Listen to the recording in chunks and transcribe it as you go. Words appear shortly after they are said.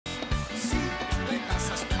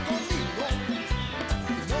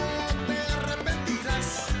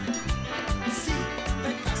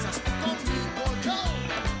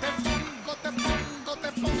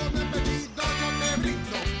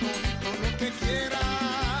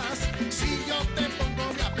quieras. Si yo te pongo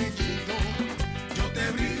mi apellido, yo te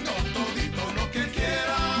brindo todito lo que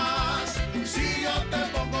quieras. Si yo te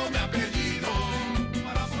pongo mi apellido,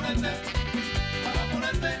 para ponerte mi apellido,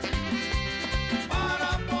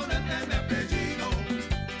 para ponerte mi apellido.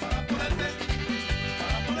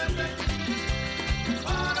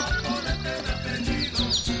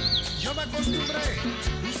 Yo me acostumbré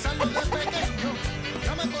a usarlo de pequeño.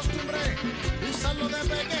 Yo me acostumbré a usarlo de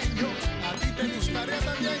pequeño. A ti te gustaría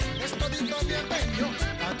también, es todito mi empeño.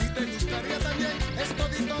 A ti te gustaría también, es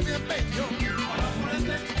todito mi empeño. Para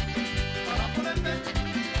ponerte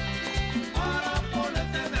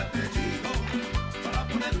mi apellido.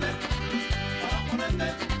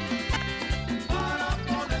 Para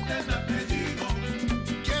ponerte mi apellido.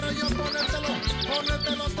 Quiero yo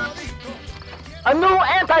ponértelo todito. A new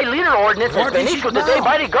anti-litter ordinance has been issued today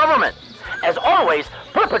by the government. As always,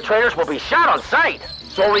 perpetrators will be shot on sight.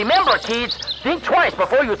 So remember, kids, think twice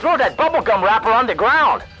before you throw that bubblegum wrapper on the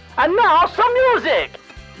ground. And now, some music!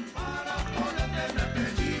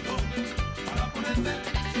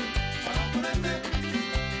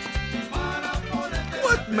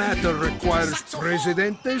 What matter requires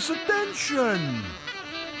Presidente's attention?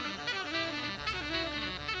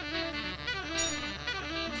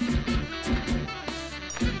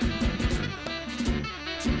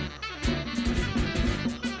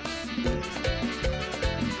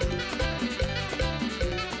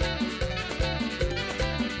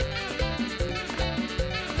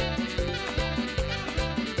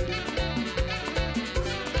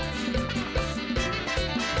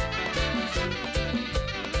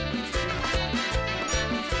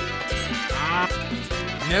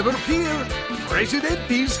 Never fear, President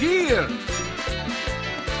is here.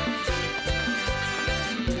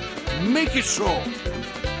 Make it so.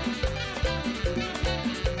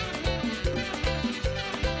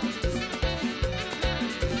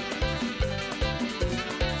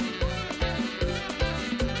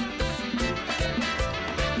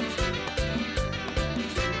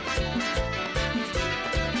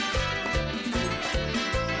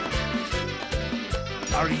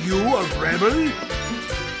 Are you a rebel?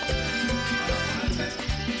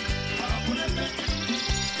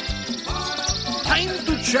 Time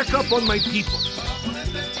to check up on my people.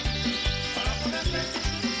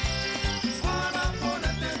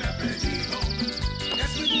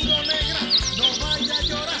 Es muy duro, negra, no vaya a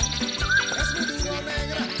llorar. Es muy duro,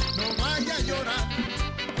 negra, no vaya a llorar.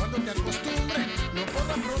 Cuando te acostumbre, no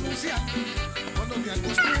podrás pronunciar. Cuando te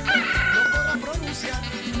acostumbre, no podrás pronunciar.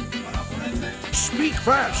 Speak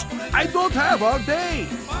fast. I don't have all day.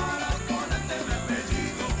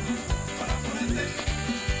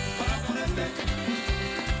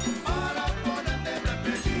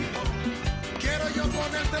 Quiero yo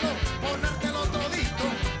ponértelo todito.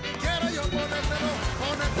 Quiero yo ponértelo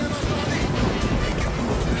todito. Y que tú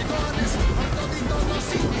lo pregones por toditos los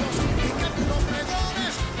sitios. Y que tú lo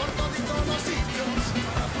pregones por toditos los sitios.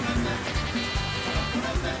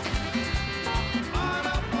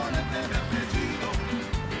 Para ponerte mi apellido.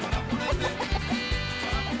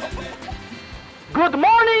 Good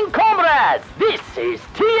morning, comrades! This is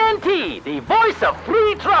TNT, the voice of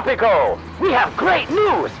Free Tropico. We have great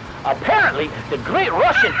news. Apparently, the great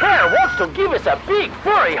Russian bear wants to give us a big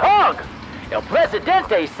furry hug. El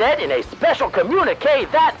Presidente said in a special communique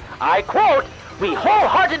that, I quote, "We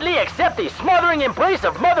wholeheartedly accept the smothering embrace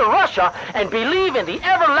of Mother Russia and believe in the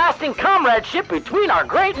everlasting comradeship between our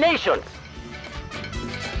great nations."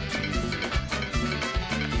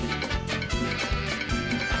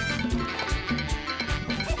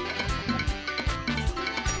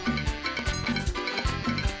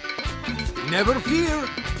 Never fear,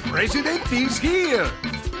 President is here.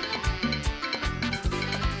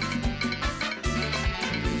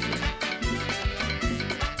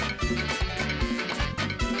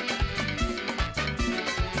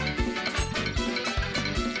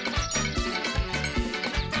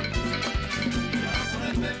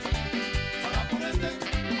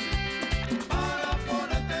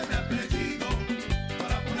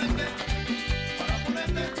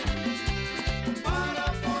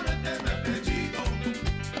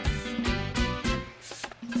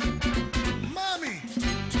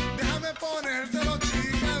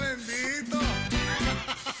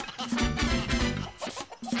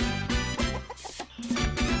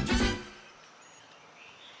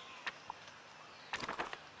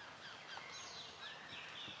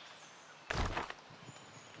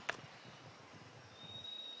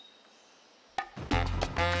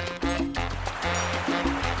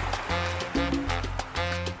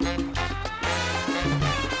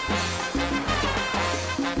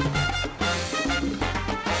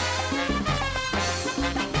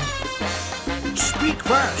 Speak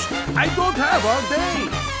fast. I don't have all day.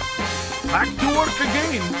 Back to work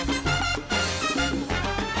again.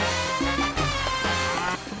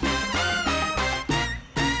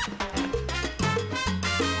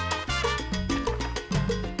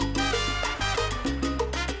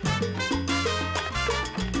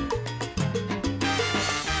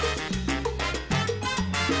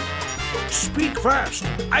 Speak fast.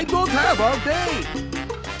 I don't have all day.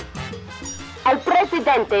 El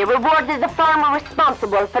Presidente rewarded the farmer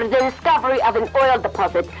responsible for the discovery of an oil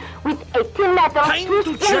deposit with a tin metal, Time 2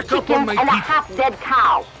 to spring check up on chickens, my and a people. half-dead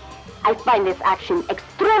cow. I find this action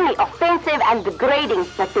extremely offensive and degrading,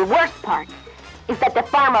 but the worst part is that the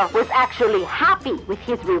farmer was actually happy with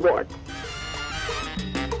his reward.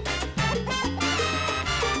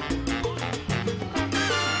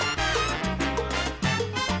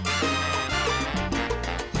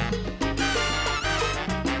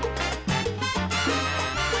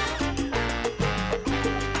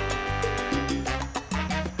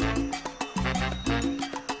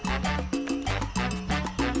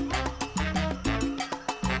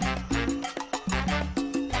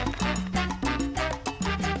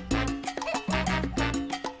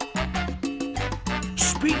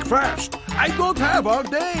 Speak fast. I don't have all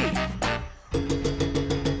day.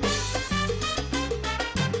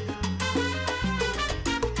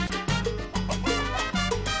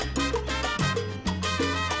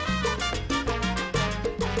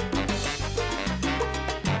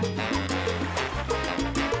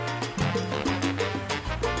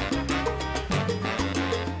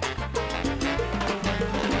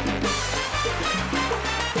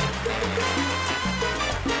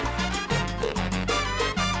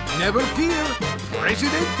 Never fear,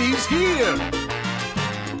 President is here.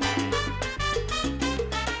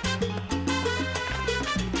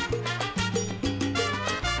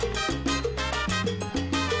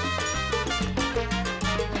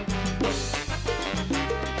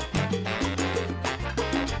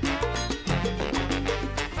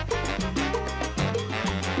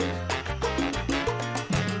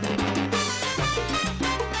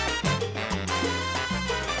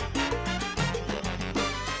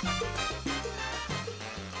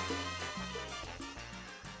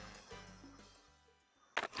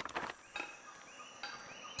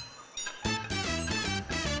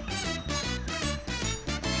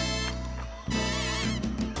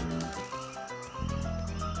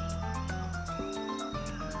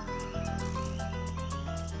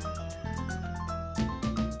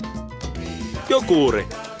 ¿Qué ocurre?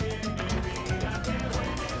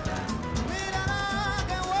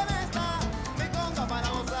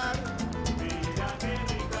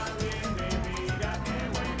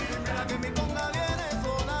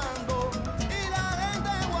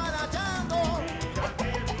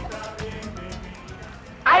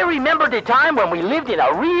 I remember the time when we lived in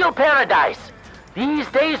a real paradise. These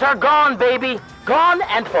days are gone, baby. Gone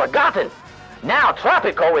and forgotten. Now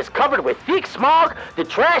Tropico is covered with thick smog, the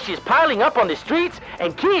trash is piling up on the streets,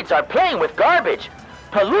 and kids are playing with garbage.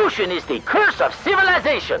 Pollution is the curse of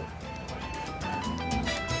civilization.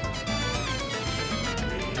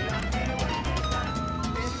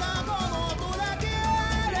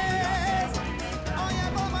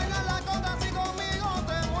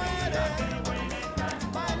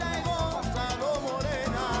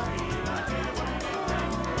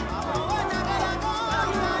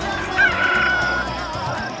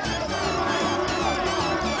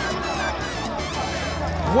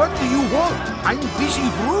 What do you want? I'm busy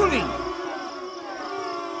ruling.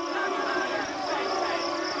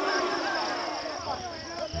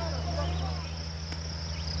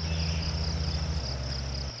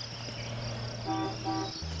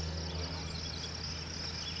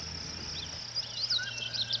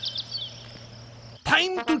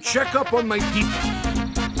 Time to check up on my people.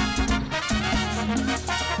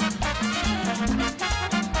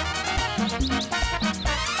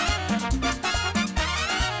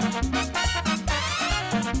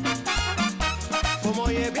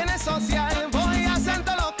 Social, voy a hacer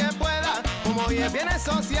todo lo que pueda. Como hoy es viernes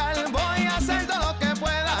social, voy a hacer todo lo que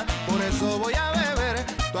pueda. Por eso voy a beber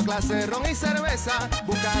toda clase de ron y cerveza.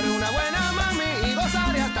 Buscar una buena mami y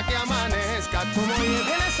gozaré hasta que amanezca. Como hoy es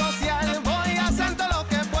viernes social, voy a hacer todo lo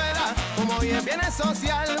que pueda. Como hoy es viernes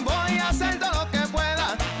social, voy a hacer todo lo que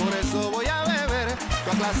pueda. Por eso voy a beber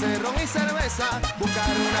toda clase de ron y cerveza. Buscar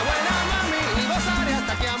una buena mami y gozaré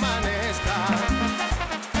hasta que amanezca.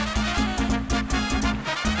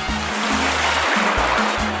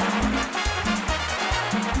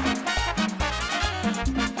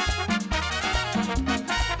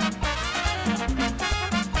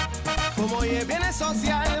 Como hoy es viernes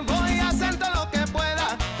social, voy a hacer todo lo que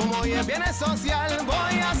pueda. Como hoy hoy es viernes social,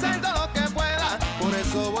 voy a hacer todo lo que pueda. Por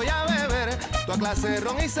eso voy a beber toda clase de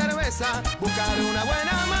ron y cerveza, buscar una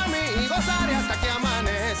buena mami y gozaré hasta que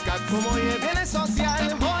amanezca. Como hoy es viernes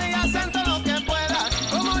social, voy a hacer todo lo que pueda.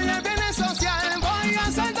 Como hoy es viernes social, voy a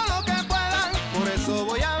hacer todo lo que pueda. Por eso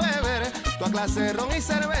voy a beber toda clase de ron y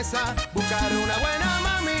cerveza, buscar una buena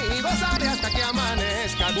mami y gozaré hasta que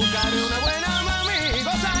amanezca. Buscaré una buena mami y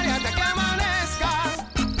gozaré hasta